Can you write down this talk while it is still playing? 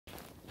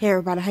Hey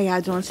everybody, how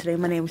y'all doing today?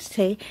 My name is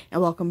Tay,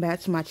 and welcome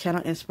back to my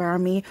channel, Inspire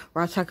Me,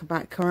 where I talk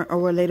about current or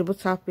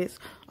relatable topics,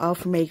 all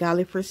from a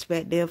godly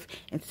perspective.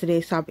 And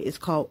today's topic is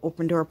called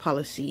Open Door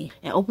Policy.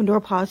 And Open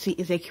Door Policy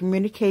is a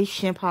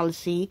communication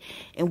policy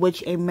in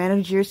which a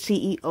manager,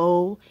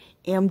 CEO,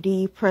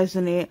 MD,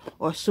 president,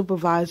 or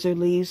supervisor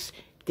leaves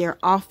their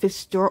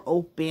office door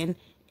open.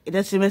 It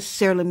doesn't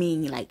necessarily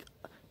mean like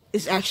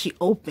it's actually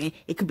open.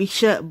 It could be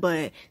shut,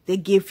 but they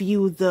give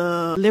you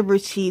the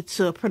liberty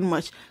to pretty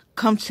much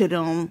come to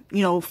them,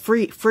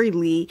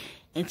 freely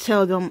and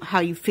tell them how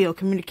you feel,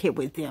 communicate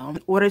with them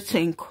in order to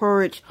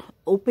encourage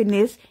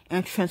openness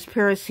and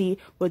transparency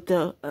with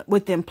the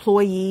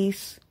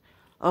employees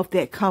of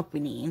that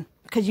company.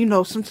 Because,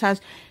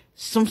 sometimes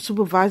some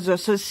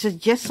supervisors, so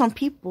just some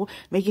people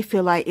make it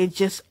feel like it's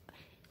just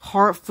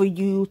hard for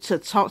you to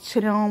talk to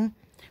them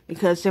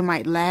because they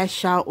might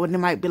lash out, or they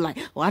might be like,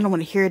 well, I don't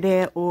want to hear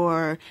that,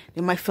 or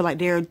they might feel like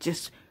they're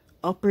just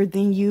upper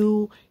than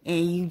you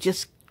and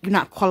you're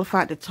not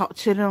qualified to talk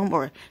to them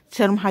or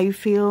tell them how you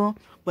feel.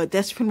 But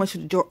that's pretty much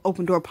the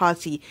open door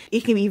policy.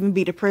 It can even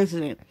be the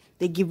president.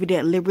 They give you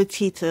that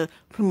liberty to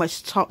pretty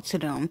much talk to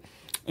them.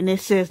 And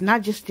it says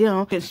not just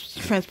them, it's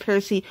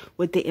transparency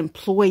with the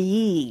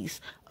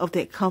employees of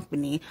that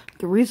company.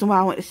 The reason why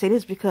I want to say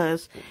this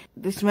because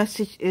this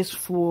message is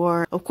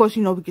for, of course,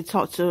 we can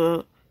talk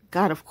to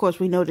God. Of course,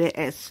 we know that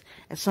as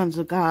sons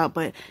of God,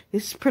 but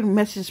this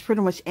message is pretty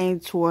much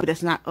aimed toward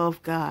that's not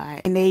of God.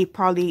 And they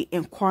probably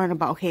inquiring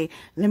about, okay,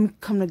 let me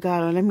come to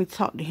God, or let me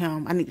talk to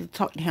him. I need to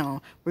talk to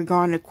him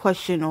regarding a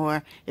question,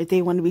 or if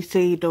they want to be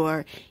saved,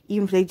 or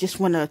even if they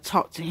just want to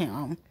talk to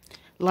him.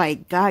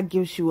 Like, God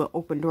gives you an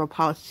open door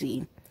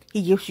policy.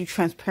 He gives you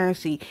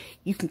transparency.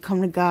 You can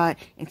come to God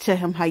and tell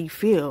him how you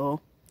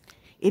feel.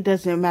 It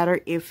doesn't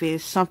matter if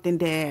it's something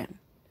that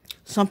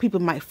some people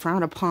might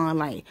frown upon,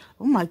 like,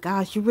 oh my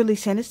gosh, you really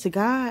saying this to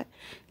God?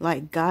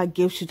 Like, God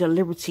gives you the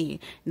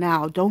liberty.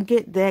 Now, don't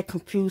get that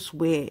confused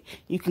with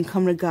you can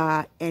come to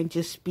God and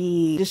just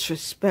be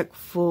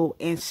disrespectful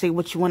and say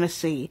what you want to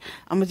say.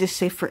 I'm going to just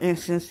say, for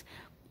instance,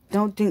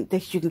 don't think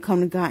that you can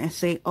come to God and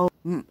say, oh,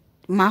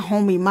 my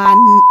homie,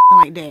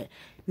 like that.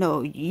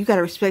 No, you got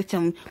to respect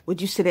him.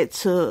 Would you say that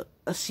to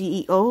a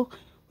CEO?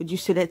 Would you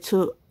say that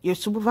to your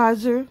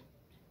supervisor?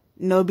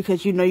 No,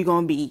 because you're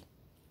going to be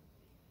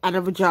out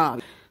of a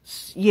job.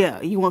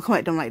 Yeah, you want to come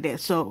at them like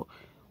that. So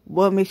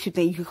what makes you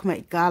think you can come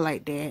at God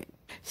like that?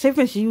 Say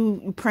for instance,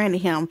 you praying to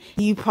him,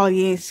 you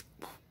probably ain't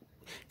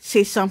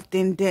say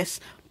something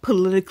that's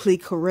politically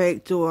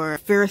correct, or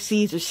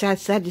Pharisees or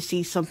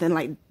Sadducees, something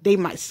like they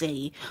might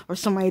say, or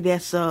somebody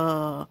that's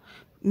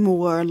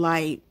more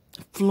like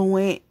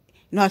fluent.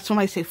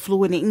 Somebody say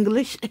fluent in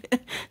English.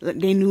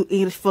 They knew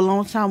English for a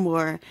long time,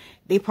 or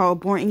they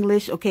probably born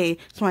English. Okay,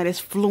 somebody that's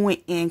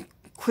fluent in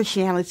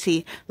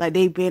Christianity, like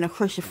they've been a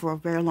Christian for a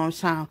very long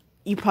time.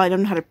 You probably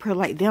don't know how to pray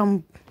like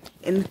them,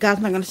 and God's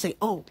not going to say,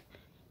 oh,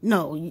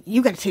 no,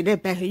 you got to take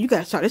that back. You got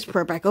to start this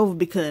prayer back over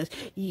because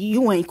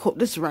you ain't quote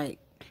this right.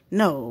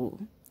 No,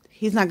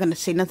 he's not going to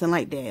say nothing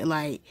like that.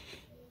 Like,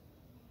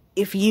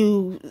 if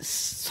you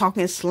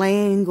talking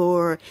slang,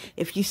 or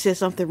if you said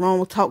something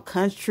wrong, talk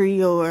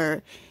country,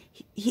 or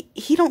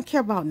he don't care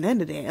about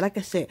none of that. Like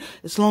I said,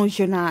 as long as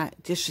you're not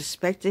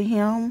disrespecting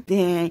him,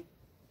 then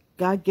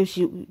God gives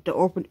you the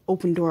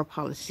open door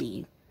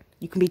policy.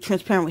 You can be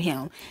transparent with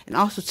him. And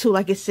also, too,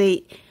 like I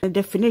say, the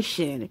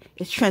definition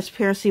is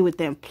transparency with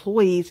the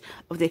employees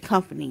of their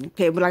company.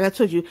 Okay, but like I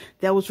told you,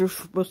 that was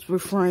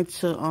referring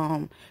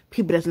to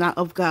people that's not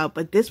of God.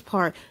 But this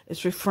part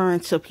is referring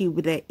to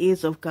people that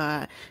is of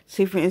God.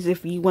 Say, for instance,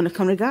 if you want to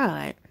come to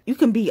God, you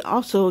can be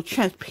also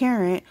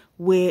transparent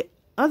with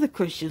other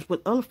Christians,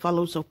 with other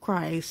followers of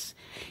Christ.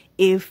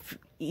 If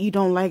you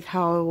don't like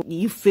how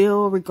you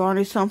feel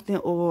regarding something,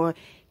 or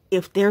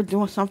if they're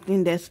doing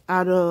something that's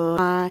out of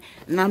line,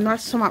 and I'm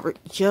not somewhat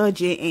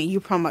judging, and you're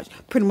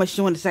pretty much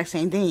doing the exact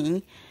same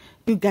thing.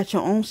 You got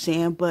your own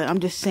sin, but I'm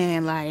just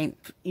saying, like,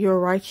 you're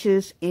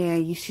righteous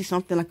and you see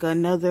something like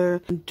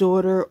another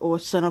daughter or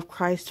son of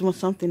Christ doing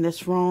something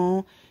that's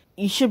wrong,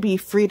 you should be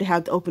free to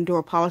have the open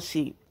door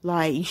policy.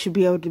 Like, you should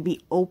be able to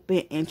be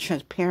open and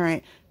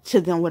transparent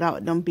to them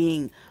without them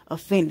being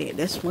offended.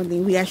 That's one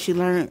thing we actually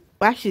learned.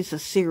 Well, actually, it's a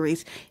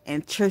series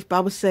in church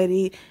Bible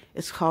study.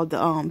 It's called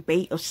the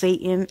Bait of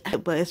Satan.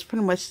 But it's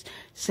pretty much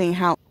saying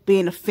how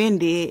being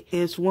offended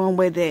is one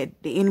way that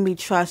the enemy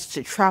tries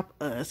to trap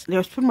us. They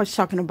was pretty much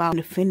talking about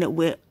being offended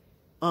with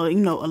a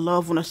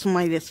loved one or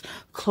somebody that's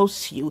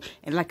close to you.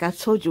 And like I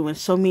told you in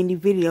so many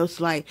videos,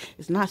 like,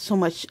 it's not so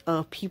much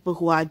people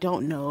who I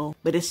don't know,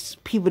 but it's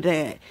people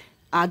that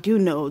I do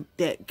know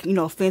that,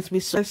 offends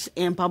me.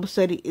 And Bible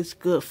study is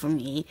good for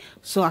me,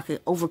 so I can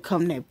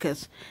overcome that,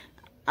 because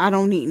I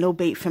don't need no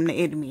bait from the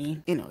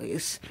enemy.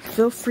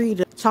 Feel free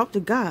to talk to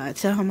God.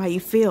 Tell him how you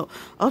feel.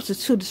 Also,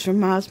 too, this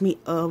reminds me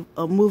of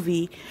a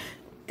movie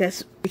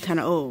that's kind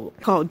of old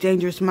called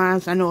Dangerous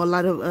Minds. I know a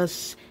lot of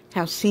us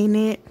have seen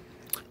it.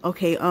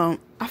 Okay,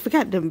 I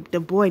forgot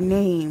the boy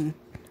name.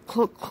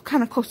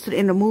 Kind of close to the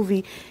end of the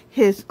movie.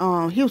 He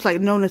was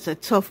like known as a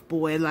tough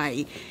boy.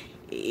 Like,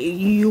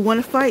 you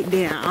want to fight,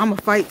 then I'm going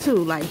to fight too.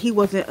 Like, he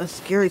wasn't a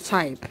scary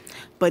type.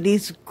 But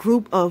these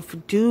group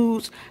of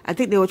dudes, I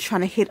think they were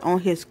trying to hit on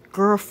his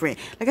girlfriend.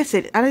 Like I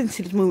said, I didn't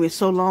see this movie in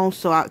so long,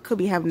 so I could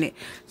be having it,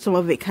 some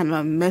of it kind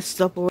of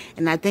messed up.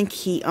 And I think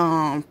he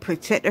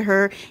protected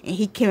her, and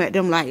he came at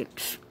them like,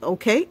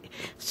 okay.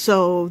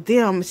 So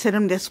them, instead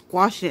of them just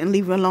squash it and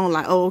leave it alone,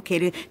 like, oh,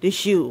 okay,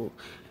 this you.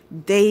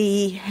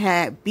 They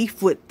had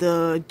beef with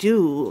the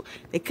dude.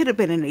 They could have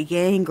been in a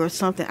gang or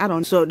something. I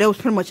don't know. So they was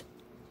pretty much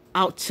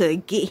out to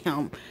get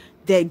him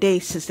that day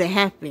since that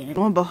happened.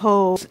 Lo and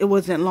behold, it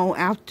wasn't long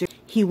after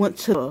he went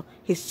to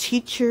his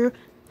teacher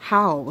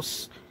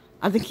house.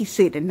 I think he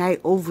stayed the night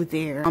over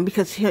there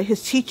because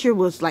his teacher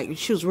was like,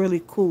 she was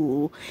really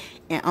cool,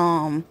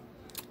 and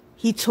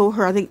he told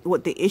her, I think,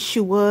 what the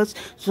issue was.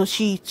 So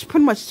she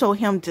pretty much told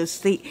him to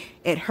stay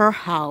at her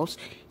house.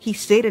 He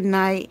stayed the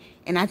night,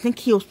 and I think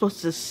he was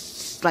supposed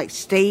to like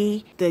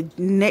stay the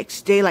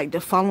next day, like the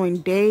following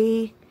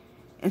day,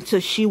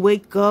 until she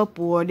wake up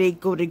or they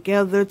go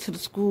together to the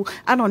school.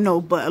 I don't know,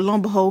 but lo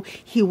and behold,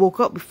 he woke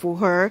up before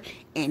her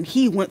and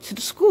he went to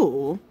the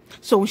school.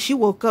 So when she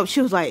woke up,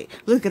 she was like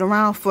looking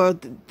around for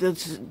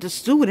the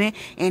student,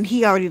 and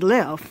he already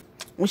left.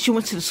 When she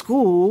went to the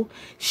school,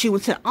 she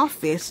went to the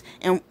office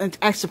and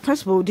asked the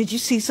principal, did you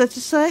see such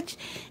and such?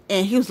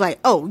 And he was like,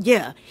 oh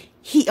yeah,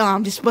 he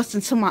just busted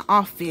into my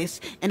office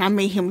and I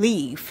made him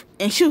leave.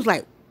 And she was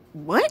like,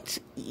 what?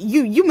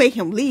 You made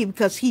him leave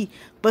because he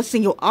busted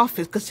in your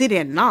office because he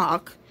didn't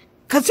knock?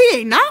 Because he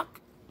ain't knock?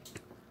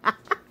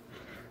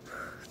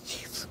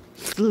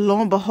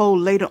 Lo and behold,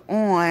 later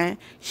on,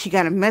 she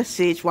got a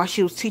message while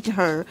she was teaching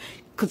her,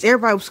 because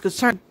everybody was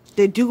concerned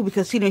the dude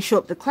because he didn't show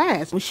up to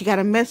class. When she got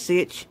a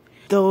message,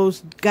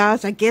 those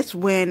guys, I guess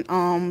when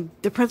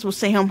the principal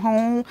sent him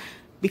home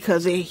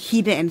because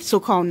he didn't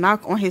so-called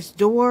knock on his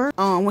door,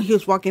 when he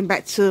was walking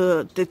back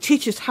to the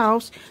teacher's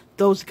house,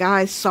 those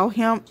guys saw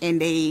him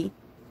and they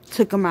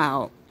took him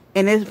out.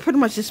 And it pretty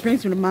much just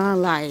brings me to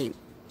mind, like,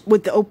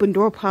 with the open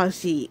door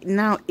policy.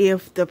 Now,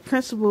 if the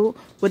principal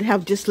would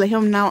have just let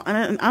him know,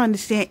 I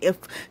understand if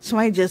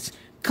somebody just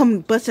come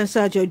bust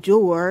inside your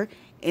door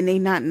and they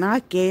not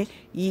knocking,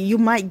 you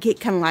might get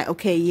kind of like,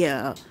 okay,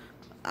 yeah,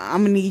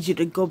 I'm gonna need you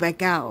to go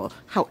back out.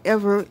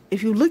 However,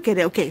 if you look at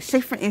it, okay,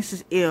 say for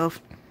instance,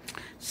 if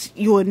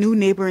you're a new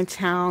neighbor in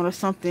town or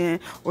something,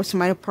 or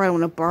somebody probably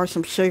want to borrow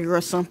some sugar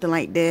or something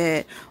like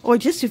that, or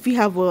just if you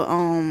have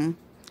a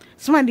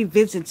somebody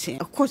visiting,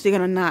 of course they're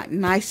gonna knock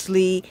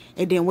nicely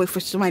and then wait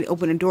for somebody to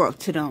open the door up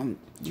to them.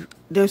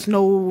 There's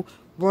no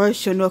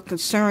rush or no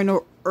concern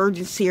or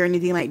urgency or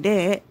anything like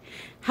that.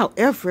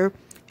 However,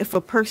 if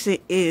a person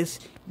is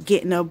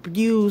getting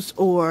abused,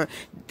 or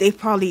they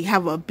probably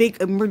have a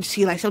big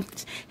emergency, like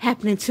something's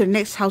happening to the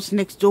next house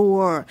next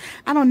door,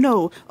 I don't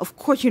know, of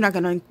course you're not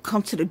gonna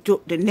come to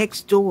the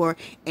next door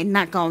and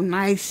knock on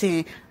nice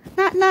and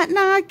not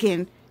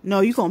knocking. No,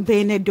 you're gonna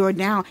bang that door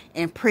down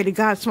and pray to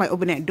God somebody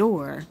open that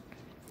door.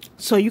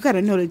 So you got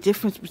to know the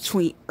difference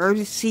between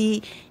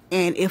urgency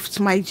and if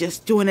somebody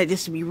just doing it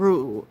just to be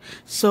rude.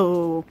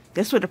 So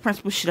that's what the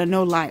principal should have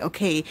known, like,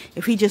 okay,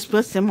 if he just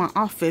busted in my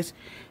office,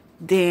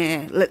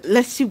 then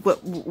let's see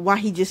why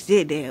he just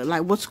did that.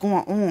 Like, what's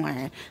going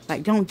on?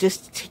 Like, don't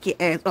just take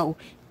it as, oh,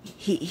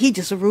 he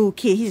just a rude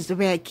kid, he's just a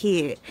bad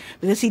kid.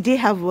 Because he did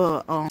have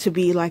a to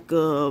be like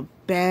a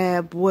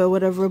bad boy or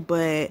whatever,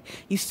 but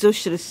you still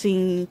should have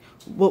seen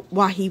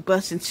why he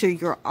busted into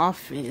your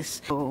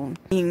office. So,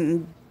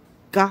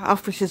 God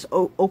offers his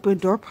open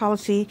door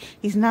policy.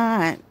 He's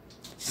not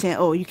saying,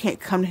 oh, you can't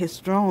come to his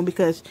throne,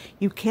 because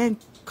you can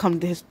come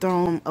to his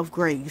throne of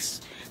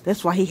grace.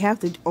 That's why he has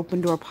the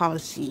open door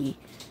policy.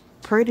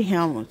 Pray to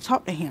him,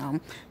 talk to him,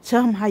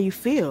 tell him how you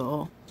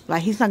feel.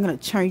 Like, he's not going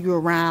to turn you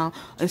around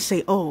and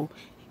say, oh,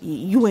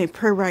 you ain't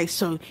pray right,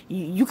 so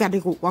you got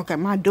to go walk out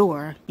my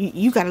door.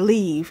 You got to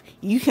leave.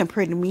 You can't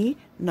pray to me.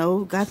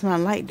 No, God's not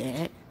like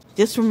that.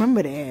 Just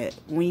remember that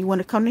when you want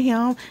to come to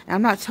him, and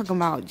I'm not talking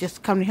about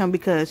just come to him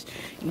because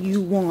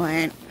you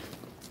want,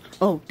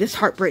 oh, this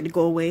heartbreak to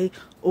go away,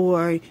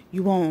 or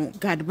you want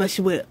God to bless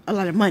you with a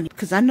lot of money.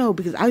 Because I know,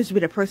 because I used to be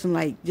that person,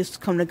 like,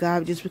 just come to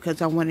God just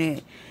because I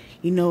wanted,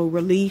 you know,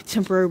 relief,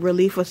 temporary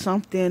relief or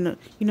something,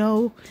 you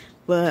know.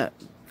 But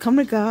come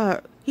to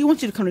God. He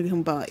wants you to come to him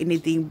about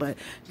anything, but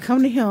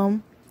come to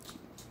him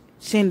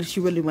saying that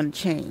you really want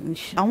to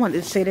change. I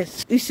wanted to say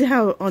this. You see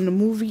how on the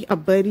movie, a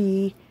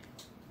buddy,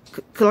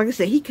 because like I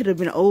said, he could have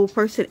been an old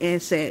person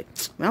and said,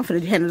 man, I'm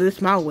going to handle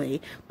this my way.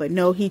 But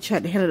no, he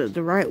tried to handle it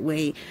the right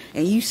way.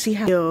 And you see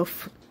how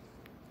if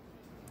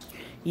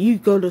you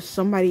go to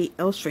somebody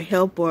else for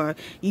help, or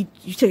you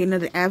take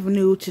another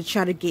avenue to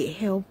try to get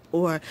help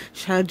or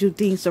try to do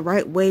things the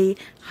right way,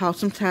 how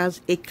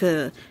sometimes it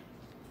could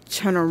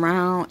turn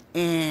around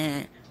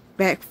and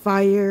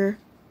backfire.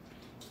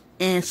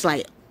 And it's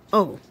like,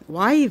 oh,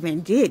 well, I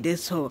even did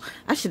this, so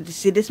I should have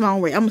did this my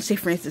own way. I'm going to say,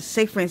 for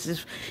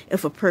instance,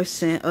 if a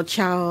person, a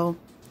child,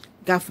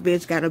 God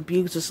forbid, got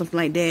abused or something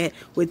like that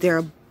with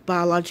their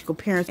biological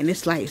parents, and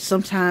it's like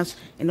sometimes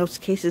in those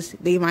cases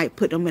they might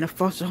put them in a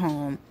foster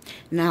home.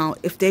 Now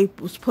if they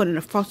was put in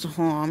a foster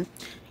home,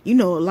 you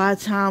know, a lot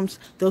of times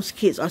those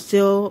kids are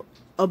still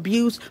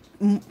abused,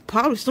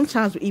 probably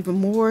sometimes even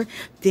more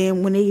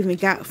than when they even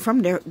got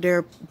from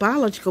their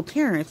biological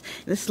parents.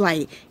 And it's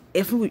like,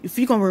 if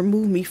you're gonna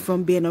remove me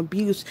from being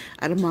abused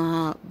out of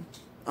my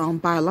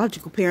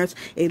biological parents,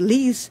 at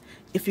least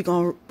if you're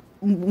gonna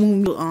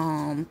move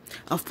me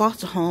a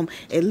foster home,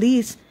 at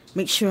least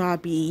make sure I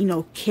be, you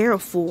know,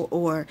 cared for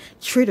or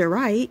treated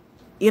right.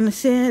 You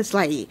understand? It's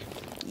like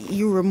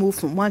you remove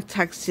from one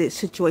toxic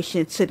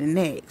situation to the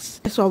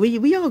next. That's why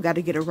we all got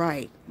to get it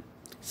right.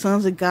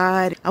 Sons of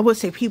God, I would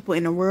say people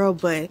in the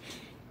world, but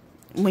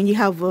when you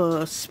have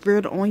a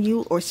spirit on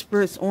you or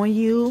spirits on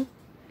you,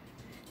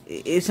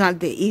 it's not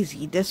that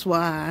easy. That's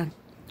why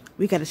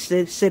we got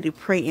to steady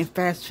pray and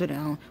fast for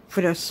them,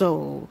 for their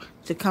soul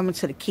to come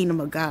into the kingdom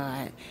of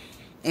God.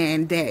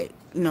 And that,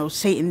 you know,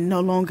 Satan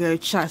no longer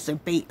tries to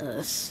bait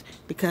us,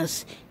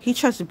 because he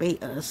tries to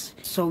bait us.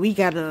 So we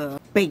got to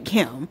bait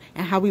him.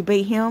 And how we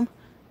bait him?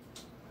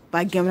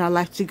 By giving our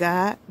life to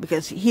God,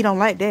 because he don't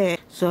like that.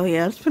 So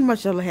yeah, that's pretty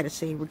much all I had to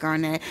say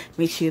regarding that.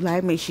 Make sure you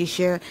like, make sure you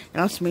share,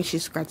 and also make sure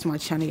you subscribe to my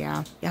channel,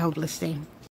 y'all. Y'all have a blessed day.